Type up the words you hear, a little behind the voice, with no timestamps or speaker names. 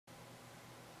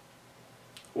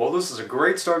Well, this is a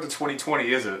great start to 2020,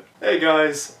 isn't it? Hey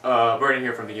guys, Brandon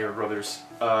here from the Gamer Brothers.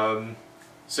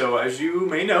 So as you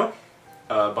may know,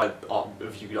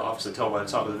 if you can obviously tell by the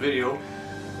top of the video,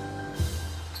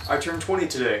 I turned 20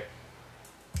 today.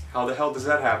 How the hell does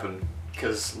that happen?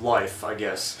 Because life, I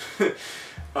guess.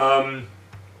 Now,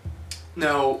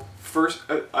 first,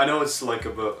 I know it's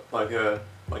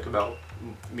about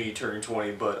me turning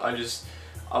 20, but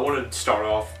I want to start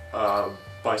off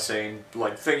by saying,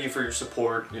 like, thank you for your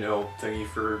support. You know, thank you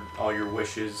for all your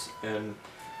wishes and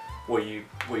what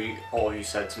all you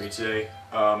said to me today.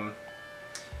 Other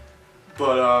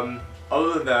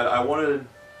than that, I want to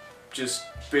just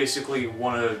basically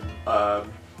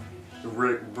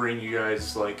bring you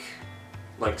guys like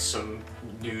some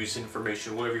news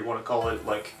information, whatever you want to call it,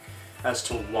 like as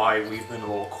to why we've been a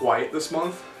little quiet this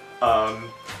month.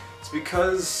 It's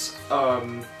because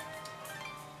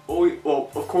well,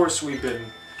 of course we've been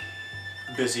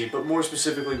busy, but more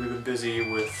specifically we've been busy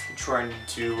with trying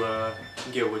to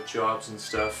get with jobs and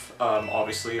stuff.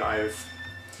 Obviously I've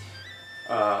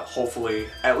hopefully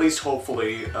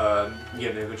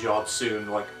getting a job soon,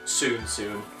 like soon.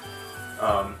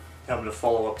 Having to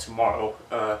follow up tomorrow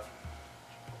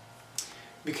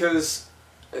because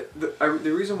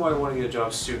the reason why I want to get a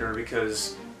job sooner,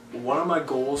 because one of my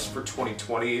goals for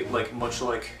 2020, like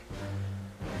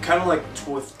kind of like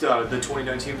with the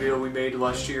 2019 video we made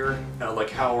last year,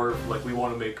 like we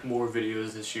want to make more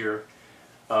videos this year,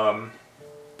 but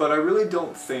I really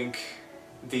don't think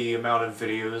the amount of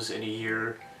videos in a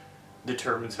year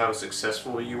determines how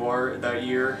successful you are that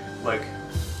year. Like,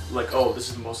 oh, this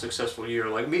is the most successful year.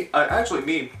 Like me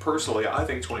personally, I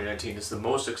think 2019 is the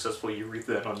most successful year we've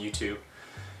been on YouTube.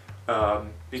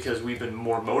 Because we've been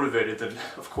more motivated than,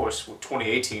 of course,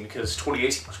 2018, because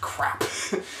 2018 was crap.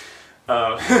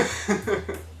 But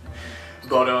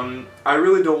I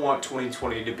really don't want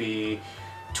 2020 to be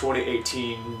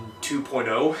 2018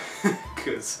 2.0,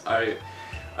 because I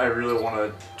really want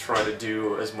to try to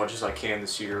do as much as I can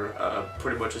this year,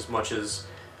 pretty much as much as,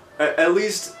 at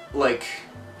least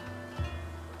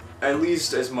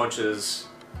as much as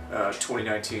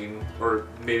 2019, or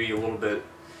maybe a little bit,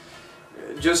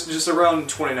 just around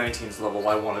 2019's level.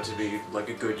 I want it to be like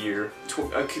a good year.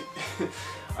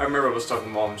 I remember I was talking to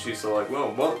Mom and she's like,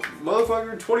 well,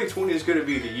 motherfucker, 2020 is going to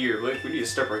be the year. Like, we need to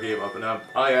step our game up. And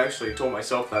I actually told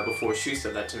myself that before she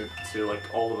said that to like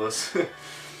all of us.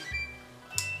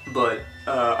 But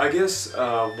I guess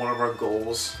one of our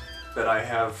goals that I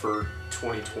have for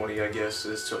 2020, I guess,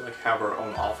 is to like have our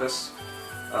own office.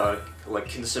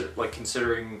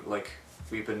 Considering like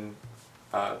we've been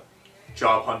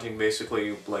job hunting,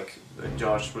 basically. Like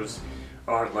Josh was,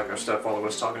 like our stepfather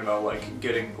was talking about, like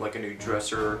getting like a new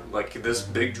dresser, like this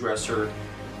big dresser.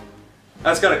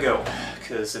 That's gotta go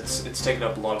because it's taking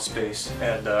up a lot of space,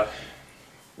 and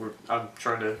I'm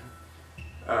trying to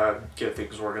get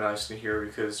things organized in here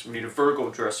because we need a vertical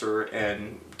dresser,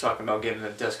 and talking about getting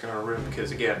a desk in our room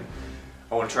because, again,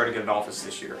 I want to try to get an office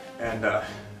this year, and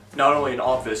not only an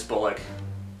office, but like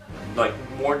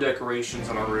more decorations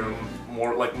in our room,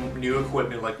 more like new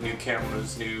equipment, like new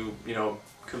cameras, new, you know,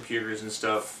 computers and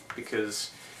stuff,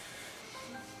 because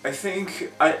I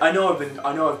think I know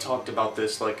I've talked about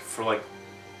this like for like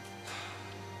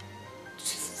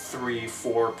 3,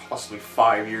 4, possibly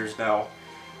 5 years now,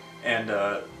 and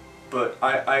but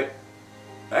I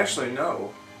actually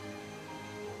no,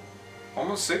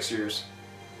 almost 6 years,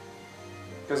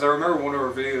 because I remember one of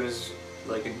our videos,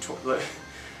 like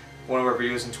one of our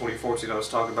videos in 2014, I was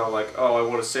talking about like, oh, I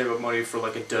want to save up money for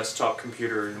like a desktop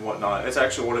computer and whatnot. It's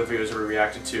actually one of the videos that we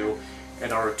reacted to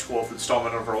in our 12th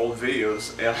installment of our old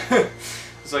videos. And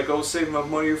it's like, oh, saving up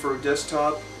money for a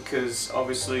desktop because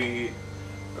obviously,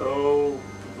 oh,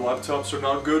 laptops are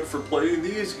not good for playing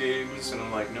these games. And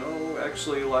I'm like, no,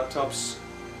 actually, laptops,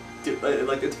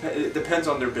 like it depends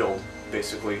on their build,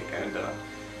 basically. And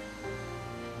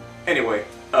anyway,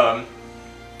 I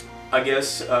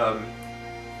guess.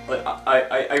 Like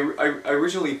I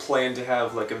originally planned to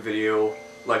have like a video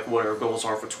like what our goals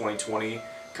are for 2020,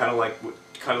 kind of like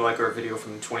our video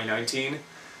from 2019,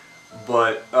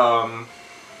 but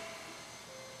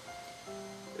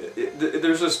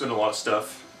there's just been a lot of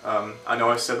stuff. I know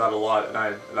I said that a lot, and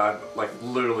I like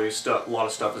literally a lot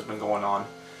of stuff has been going on,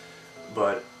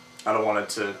 but I don't want it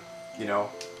to, you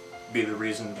know, be the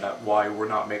reason that why we're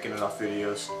not making enough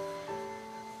videos.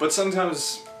 But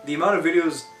sometimes the amount of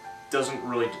videos doesn't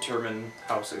really determine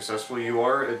how successful you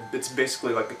are. It's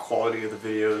basically like the quality of the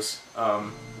videos,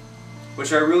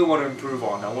 which I really want to improve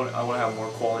on. I want to have more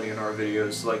quality in our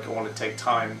videos. Like, I want to take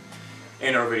time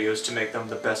in our videos to make them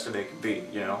the best that they can be,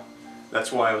 you know?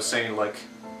 That's why I was saying, like,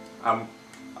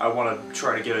 I want to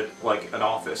try to get it like an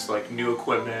office, like new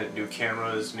equipment, new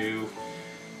cameras, new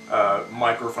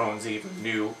microphones, even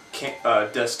new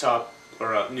desktop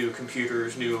or new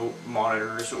computers, new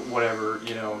monitors, whatever,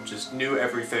 you know, just new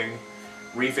everything,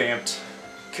 revamped,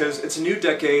 because it's a new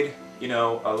decade, you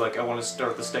know, like I want to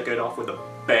start this decade off with a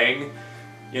bang,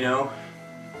 you know,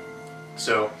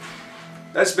 so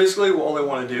that's basically all I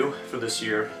want to do for this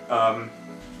year.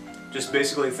 Just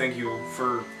basically thank you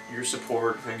for your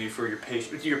support, thank you for your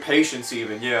patience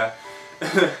even, yeah,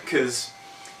 because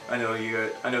I know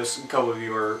a couple of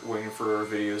you are waiting for our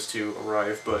videos to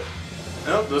arrive, but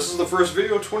no, this is the first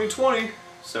video of 2020,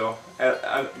 so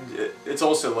it's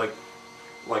also like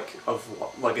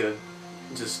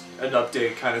just an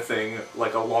update kind of thing,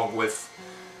 like along with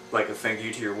like a thank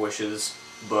you to your wishes,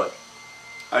 but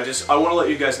I want to let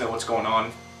you guys know what's going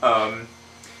on.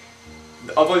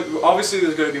 Obviously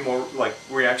there's going to be more like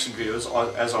reaction videos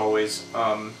as always.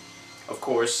 Of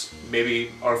course,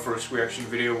 maybe our first reaction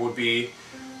video would be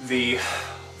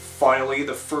finally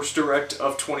the first direct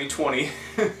of 2020,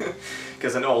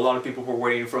 because I know a lot of people were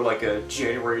waiting for like a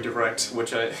January direct,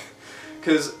 which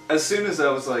because as soon as I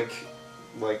was like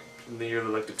near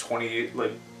like the 28th,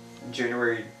 like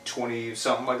January 20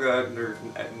 something like that, or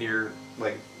near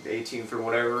like 18th or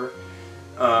whatever,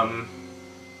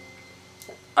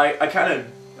 I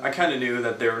kind of knew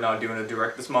that they were not doing a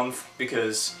direct this month,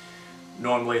 because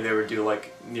normally they would do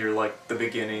like near like the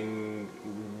beginning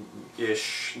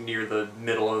ish, near the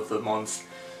middle of the month.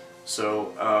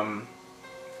 So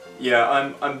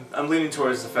yeah, I'm leaning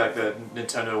towards the fact that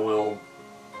Nintendo will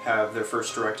have their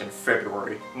first direct in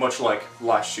February, much like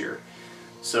last year.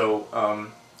 So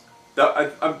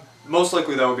most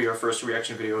likely that will be our first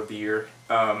reaction video of the year.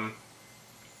 But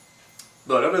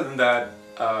other than that,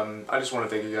 I just want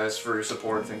to thank you guys for your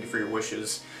support, thank you for your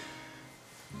wishes.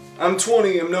 I'm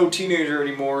 20, I'm no teenager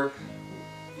anymore.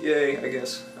 Yay, I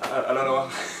guess. I don't know.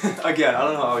 Again, I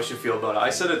don't know how I should feel about it. I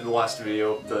said it in the last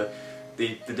video, the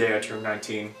day I turned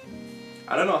 19.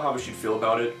 I don't know how I should feel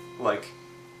about it. Like,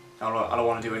 I don't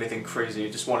want to do anything crazy. I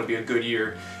just want to be a good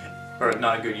year. Or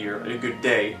not a good year, a good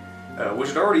day. Which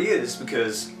it already is,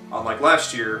 because unlike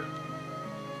last year,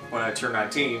 when I turned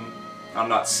 19, I'm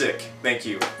not sick. Thank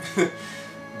you.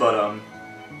 But,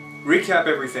 recap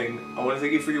everything. I want to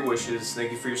thank you for your wishes,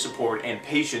 thank you for your support, and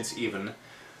patience even.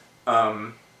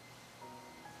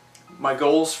 My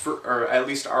goals or at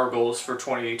least our goals for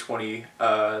 2020,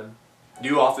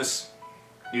 new office,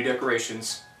 new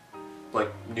decorations, like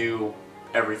new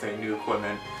everything, new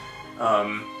equipment.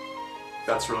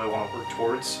 That's really what I want to work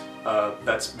towards.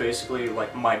 That's basically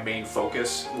like my main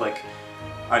focus. Like,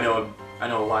 I know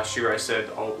last year I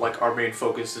said, oh, like our main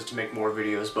focus is to make more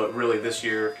videos, but really this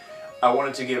year I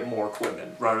wanted to get more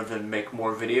equipment rather than make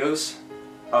more videos.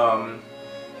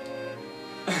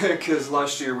 Because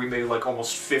last year we made like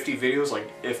almost 50 videos,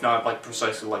 like if not like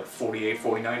precisely like 48,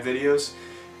 49 videos.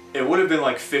 It would have been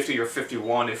like 50 or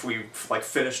 51 if we like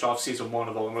finished off season 1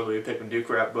 of all Literally Pikmin Do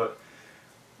Crap, but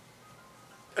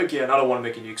again, I don't want to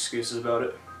make any excuses about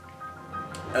it.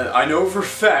 I know for a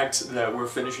fact that we're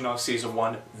finishing off season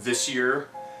 1 this year,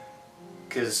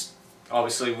 because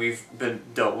obviously we've been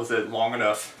dealt with it long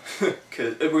enough,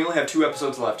 because we only have 2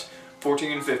 episodes left,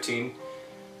 14 and 15.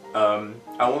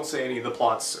 I won't say any of the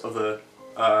plots of the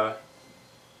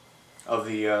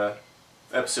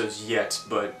episodes yet,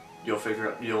 but you'll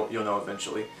figure out, you'll know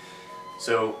eventually.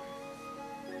 So,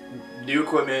 new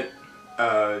equipment,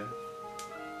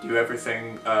 do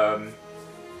everything.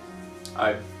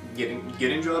 I'm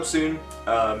getting jobs soon.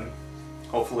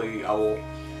 Hopefully I'm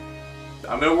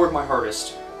gonna work my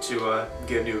hardest to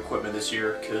get new equipment this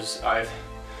year, because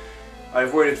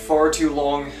I've waited far too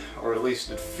long, or at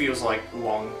least it feels like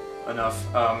long enough.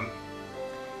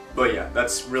 But yeah,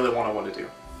 that's really what I want to do.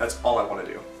 That's all I want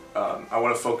to do. I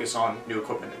want to focus on new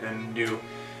equipment and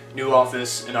new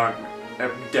office and our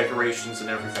decorations and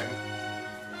everything.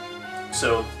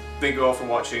 So thank you all for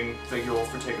watching. Thank you all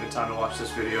for taking the time to watch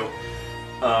this video.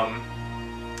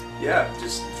 Yeah,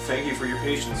 just thank you for your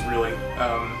patience, really.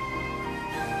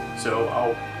 So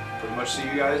I'll pretty much see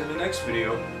you guys in the next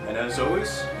video. And as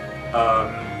always,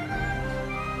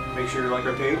 make sure you like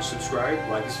our page, subscribe,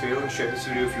 like this video, and share this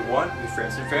video if you want with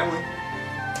friends and family.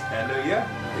 And yeah,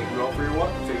 thank you all for your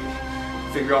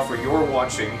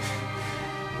watching.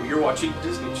 Well, you're watching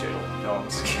Disney Channel. No, I'm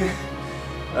just kidding.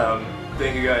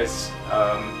 Thank you guys.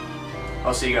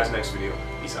 I'll see you guys next video.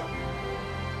 Peace out.